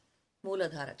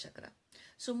Mooladhara Chakra.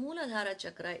 So Mooladhara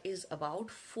Chakra is about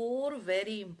four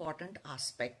very important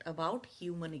aspects about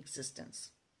human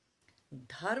existence: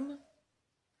 dharma,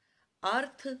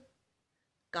 arth,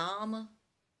 Kama,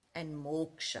 and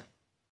moksha.